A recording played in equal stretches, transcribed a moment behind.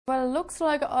Well, it looks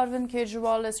like Arvind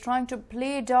Kejriwal is trying to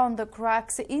play down the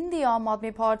cracks in the Aam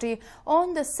Aadmi Party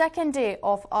on the second day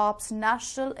of AAP's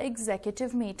National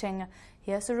Executive Meeting.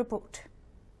 Here's a report.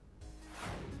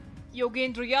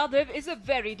 Yogendra Yadav is a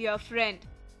very dear friend.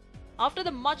 After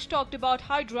the much talked about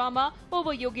high drama over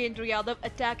Yogendra Yadav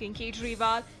attacking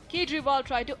Kejriwal, Kejriwal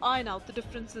tried to iron out the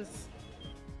differences.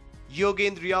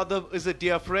 Yogendra Yadav is a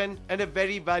dear friend and a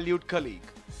very valued colleague.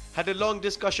 Had a long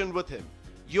discussion with him.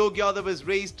 Yog Yadav has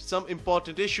raised some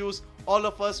important issues. All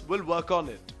of us will work on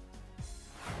it.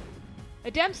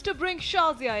 Attempts to bring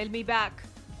Shazia Ilmi back.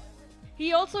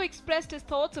 He also expressed his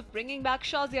thoughts of bringing back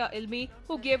Shazia Ilmi,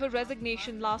 who gave her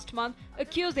resignation last month,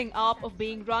 accusing AAP of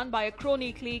being run by a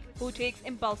crony clique who takes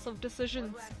impulsive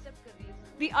decisions.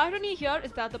 The irony here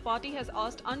is that the party has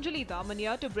asked Anjali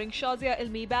Damania to bring Shazia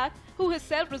Ilmi back, who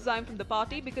herself resigned from the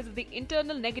party because of the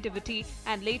internal negativity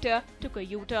and later took a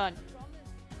U-turn.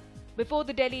 Before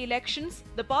the Delhi elections,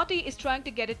 the party is trying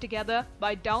to get it together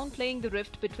by downplaying the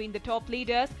rift between the top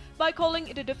leaders by calling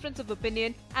it a difference of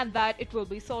opinion and that it will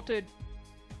be sorted.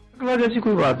 ऐसी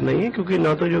कोई बात नहीं है क्योंकि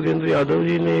ना तो योगेंद्र यादव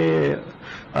जी ने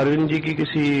अरविंद जी की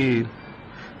किसी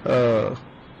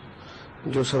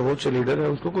जो सर्वोच्च लीडर है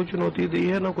उसको कोई चुनौती दी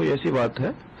है, ना कोई ऐसी बात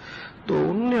है। तो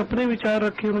उन्होंने अपने विचार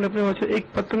रखे, उन्होंने अपने विचार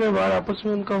एक पत्र में बार आपस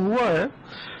में उनका हुआ है,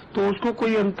 तो उसको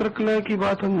कोई अंतर्कलह की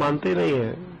बात हम मानते नहीं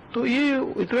है। तो ये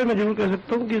इतना मैं जरूर कह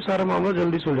सकता हूँ कि सारा मामला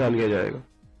जल्दी सुलझा लिया जाएगा।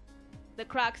 The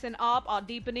cracks in AAP are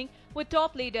deepening, with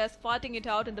top leaders fighting it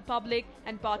out in the public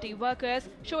and party workers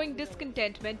showing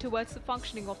discontentment towards the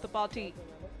functioning of the party.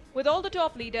 With all the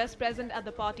top leaders present at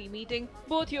the party meeting,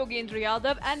 both Yogendra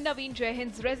Yadav and Naveen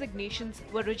Jain's resignations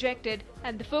were rejected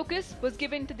and the focus was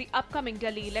given to the upcoming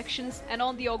Delhi elections and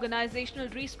on the organizational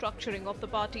restructuring of the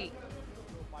party.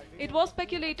 It was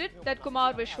speculated that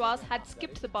Kumar Vishwas had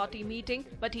skipped the party meeting,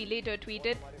 but he later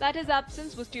tweeted that his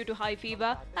absence was due to high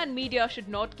fever and media should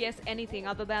not guess anything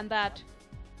other than that.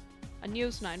 A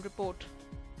News9 report.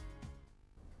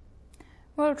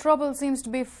 Well, trouble seems to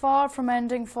be far from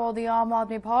ending for the Aam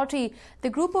Aadmi Party.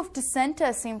 The group of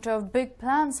dissenters seem to have big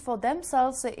plans for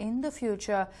themselves in the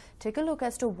future. Take a look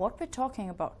as to what we're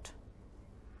talking about.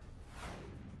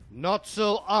 Not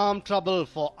so armed trouble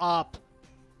for AAP.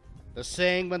 The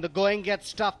saying, when the going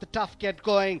gets tough, the tough get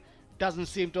going, doesn't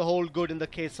seem to hold good in the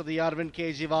case of the Arvind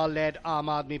Kejriwal-led Aam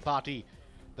Aadmi Party.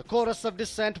 The chorus of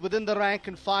dissent within the rank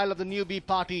and file of the newbie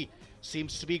party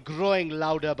seems to be growing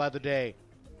louder by the day.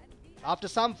 After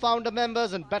some founder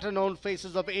members and better-known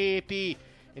faces of AAP,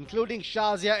 including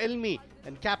Shazia Ilmi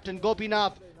and Captain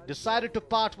Gopinath, decided to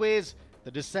part ways,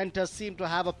 the dissenters seem to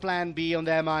have a plan B on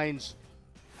their minds.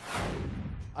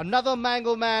 Another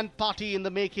Mango Man party in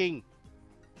the making.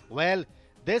 Well,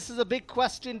 this is a big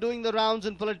question doing the rounds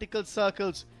in political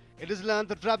circles. It is learned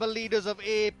that rebel leaders of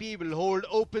AAP will hold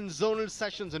open zonal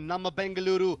sessions in Namma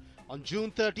Bengaluru on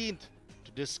June 13th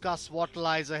to discuss what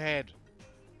lies ahead.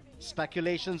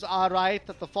 Speculations are rife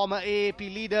that the former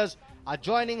AAP leaders are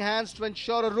joining hands to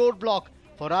ensure a roadblock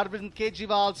for Arvind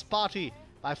Kejriwal's party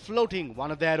by floating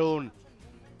one of their own.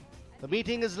 The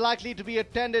meeting is likely to be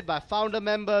attended by founder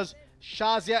members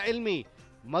Shazia Ilmi,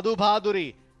 Madhu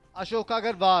Bhaduri, Ashok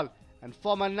Agarwal and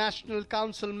former National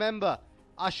Council member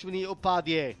Ashwini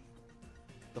Upadhyay.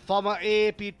 The former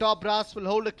AAP top brass will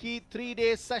hold a key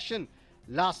 3-day session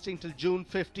lasting till June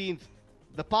 15th.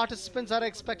 The participants are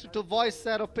expected to voice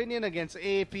their opinion against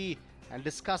AAP and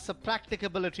discuss the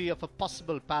practicability of a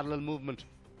possible parallel movement.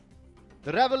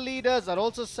 The rebel leaders are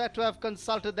also said to have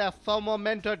consulted their former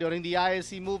mentor during the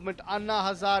IAC movement, Anna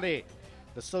Hazare.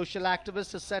 The social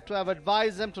activist is said to have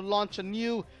advised them to launch a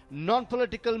new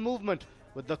non-political movement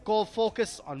with the core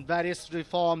focus on various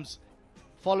reforms.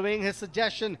 Following his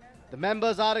suggestion, the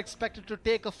members are expected to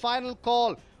take a final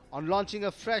call on launching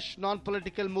a fresh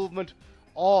non-political movement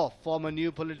or form a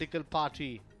new political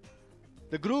party.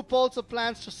 The group also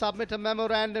plans to submit a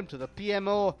memorandum to the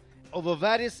PMO over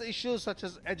various issues such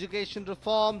as education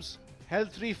reforms,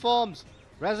 health reforms,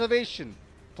 reservation,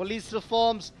 police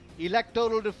reforms,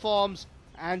 electoral reforms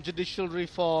and judicial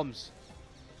reforms.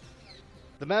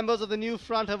 The members of the New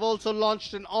Front have also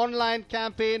launched an online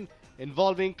campaign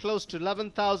involving close to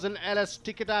 11,000 LS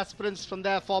ticket aspirants from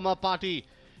their former party.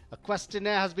 A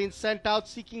questionnaire has been sent out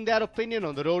seeking their opinion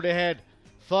on the road ahead.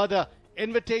 Further,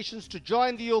 invitations to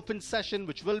join the open session,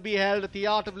 which will be held at the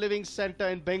Art of Living Centre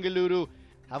in Bengaluru,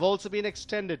 have also been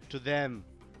extended to them.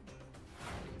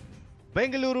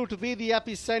 Bengaluru to be the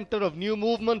epicenter of new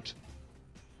movement.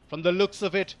 From the looks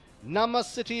of it, Namma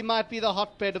city might be the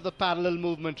hotbed of the parallel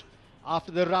movement.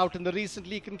 After the rout in the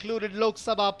recently concluded Lok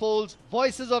Sabha polls,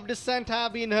 voices of dissent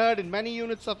have been heard in many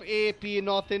units of AAP in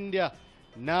North India.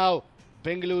 Now,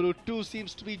 Bengaluru too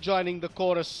seems to be joining the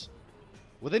chorus.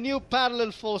 With a new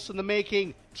parallel force in the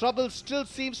making, trouble still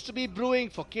seems to be brewing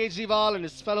for Kejriwal and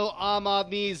his fellow Aam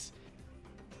Aadmis.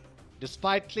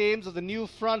 Despite claims of the new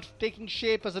front taking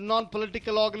shape as a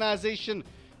non-political organization,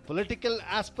 political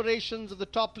aspirations of the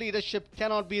top leadership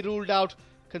cannot be ruled out,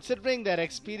 considering their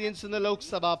experience in the Lok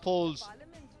Sabha polls.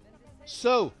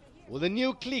 So, will the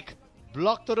new clique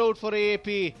block the road for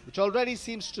AAP, which already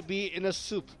seems to be in a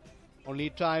soup?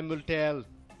 Only time will tell.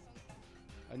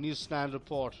 A News9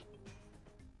 report.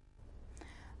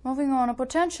 Moving on, a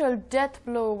potential death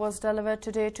blow was delivered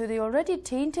today to the already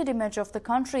tainted image of the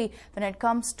country when it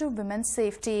comes to women's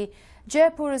safety.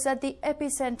 Jaipur is at the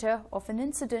epicenter of an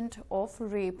incident of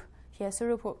rape. Here's a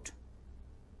report.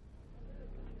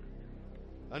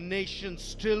 A nation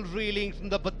still reeling from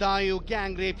the Badayu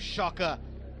gang rape shocker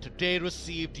today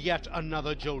received yet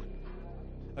another jolt.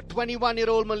 A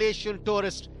 21-year-old Malaysian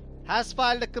tourist has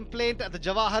filed a complaint at the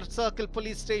Jawahar Circle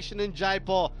police station in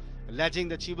Jaipur, alleging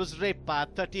that she was raped by a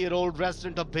 30-year-old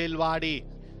resident of Bhelwadi.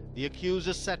 The accused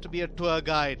is said to be a tour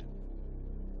guide.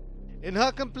 In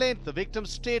her complaint, the victim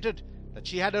stated that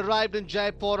she had arrived in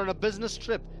Jaipur on a business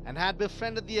trip and had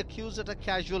befriended the accused at a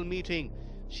casual meeting.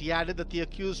 She added that the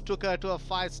accused took her to a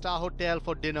 5-star hotel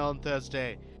for dinner on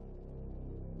Thursday.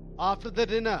 After the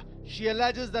dinner, she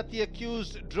alleges that the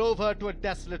accused drove her to a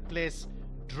desolate place,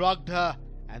 drugged her,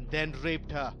 and then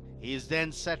raped her. He is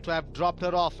then said to have dropped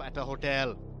her off at a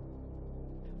hotel.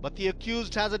 But the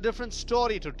accused has a different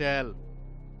story to tell.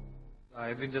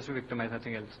 I've been just victimized,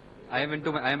 nothing else. I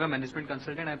am a management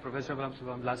consultant. I'm a professional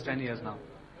from last 10 years now.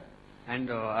 And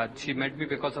she met me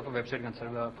because of a website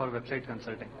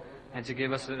consulting. And she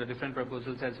gave us different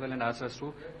proposals as well and asked us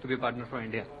to be partner for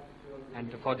India.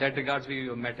 And for that regards,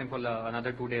 we met him for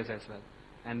another 2 days as well.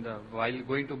 And while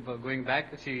going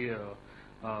back, she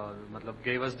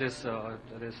gave us this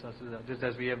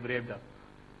as we have raped her.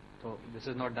 So this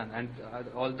is not done, and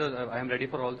I am ready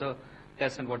for all the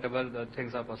tests and whatever the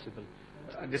things are possible.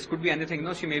 This could be anything.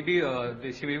 No, she may be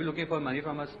looking for money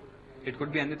from us. It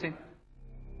could be anything.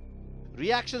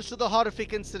 Reactions to the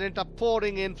horrific incident are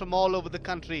pouring in from all over the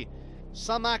country.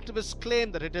 Some activists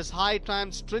claim that it is high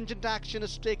time stringent action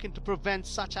is taken to prevent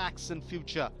such acts in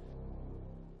future.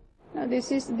 Now,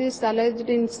 this alleged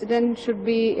incident should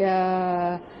be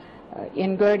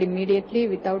inquired immediately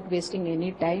without wasting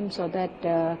any time, so that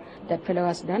that fellow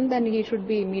has done, then he should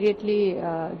be immediately,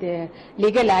 the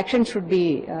legal action should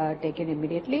be taken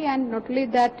immediately, and not only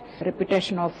that,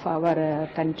 reputation of our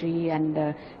country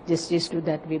and justice to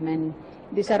that women,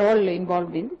 these are all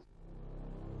involved in.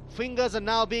 Fingers are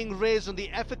now being raised on the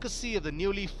efficacy of the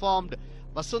newly formed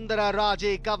Vasundhara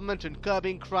Raje government in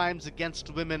curbing crimes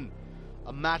against women.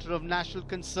 A matter of national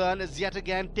concern is yet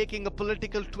again taking a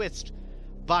political twist.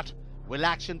 But will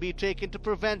action be taken to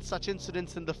prevent such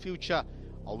incidents in the future,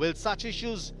 or will such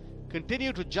issues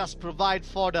continue to just provide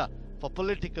fodder for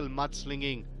political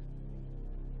mudslinging?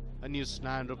 A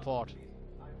News9 report.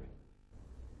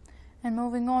 And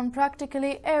moving on,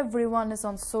 practically everyone is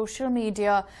on social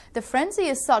media. The frenzy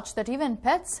is such that even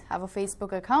pets have a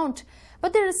Facebook account.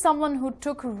 But there is someone who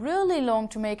took really long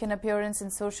to make an appearance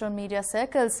in social media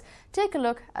circles. Take a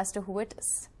look as to who it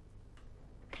is.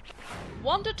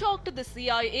 Want to talk to the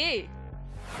CIA?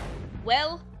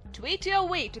 Well, tweet your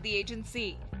way to the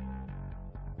agency.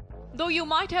 Though you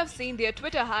might have seen their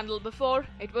Twitter handle before,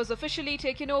 it was officially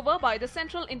taken over by the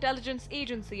Central Intelligence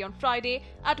Agency on Friday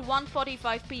at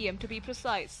 1:45 p.m. to be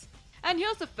precise. And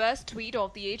here's the first tweet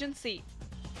of the agency.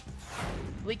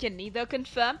 We can neither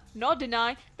confirm nor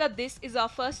deny that this is our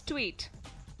first tweet.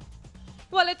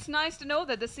 Well, it's nice to know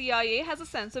that the CIA has a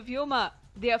sense of humor.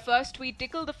 Their first tweet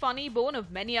tickled the funny bone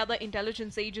of many other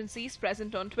intelligence agencies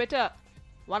present on Twitter.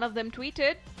 One of them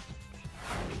tweeted,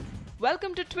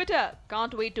 "Welcome to Twitter.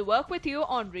 Can't wait to work with you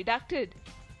on Redacted."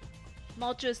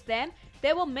 Not just then,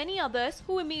 there were many others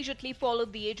who immediately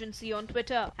followed the agency on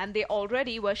Twitter, and they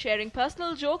already were sharing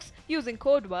personal jokes using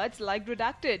code words like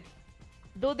Redacted.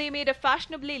 Though they made a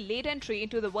fashionably late entry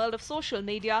into the world of social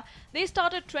media, they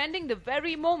started trending the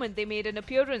very moment they made an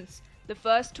appearance. The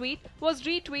first tweet was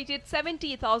retweeted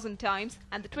 70,000 times,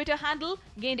 and the Twitter handle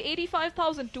gained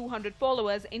 85,200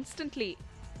 followers instantly.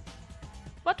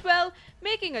 But well,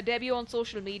 making a debut on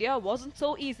social media wasn't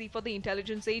so easy for the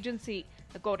intelligence agency.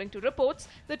 According to reports,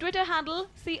 the Twitter handle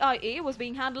CIA was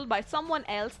being handled by someone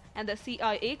else, and the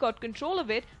CIA got control of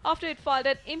it after it filed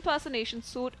an impersonation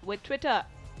suit with Twitter.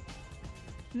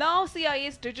 Now,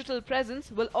 CIA's digital presence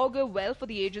will augur well for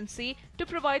the agency to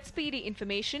provide speedy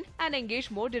information and engage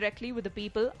more directly with the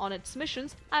people on its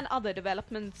missions and other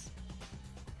developments.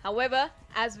 However,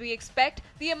 as we expect,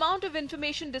 the amount of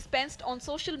information dispensed on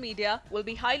social media will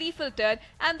be highly filtered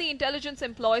and the intelligence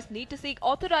employees need to seek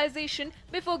authorization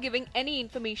before giving any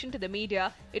information to the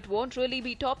media. It won't really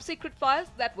be top secret files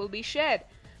that will be shared.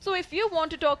 So if you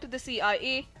want to talk to the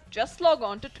CIA, just log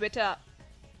on to Twitter.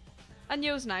 A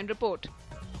News9 report.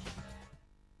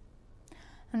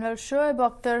 And well, Shoaib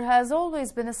Akhtar has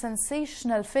always been a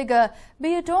sensational figure,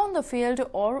 be it on the field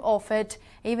or off it.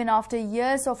 Even after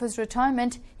years of his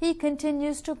retirement, he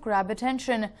continues to grab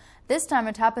attention. This time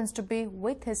it happens to be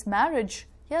with his marriage.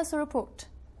 Here's a report.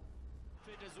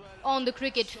 On the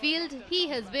cricket field, he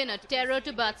has been a terror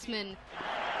to batsmen.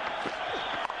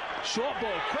 Short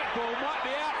ball, quick ball, might be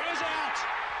out, is out.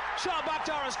 Shoaib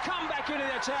Akhtar has come back into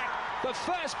the attack. The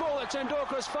first ball at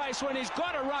Tendulkar's face when he's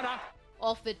got a runner.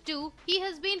 Off it too, he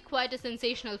has been quite a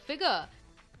sensational figure.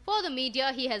 For the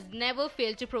media, he has never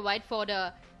failed to provide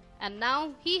fodder. And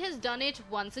now, he has done it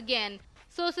once again.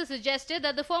 Sources suggested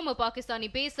that the former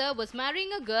Pakistani pacer was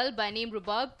marrying a girl by name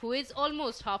Rubab, who is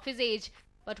almost half his age.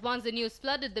 But once the news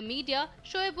flooded the media,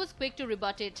 Shoaib was quick to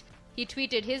rebut it. He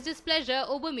tweeted his displeasure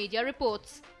over media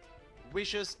reports.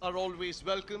 Wishes are always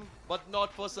welcome, but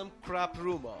not for some crap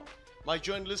rumor. My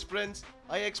journalist friends,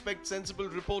 I expect sensible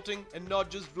reporting and not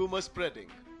just rumor spreading.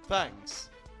 Thanks.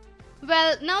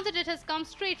 Well, now that it has come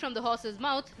straight from the horse's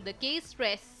mouth, the case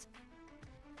rests.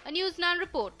 A News9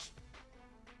 report.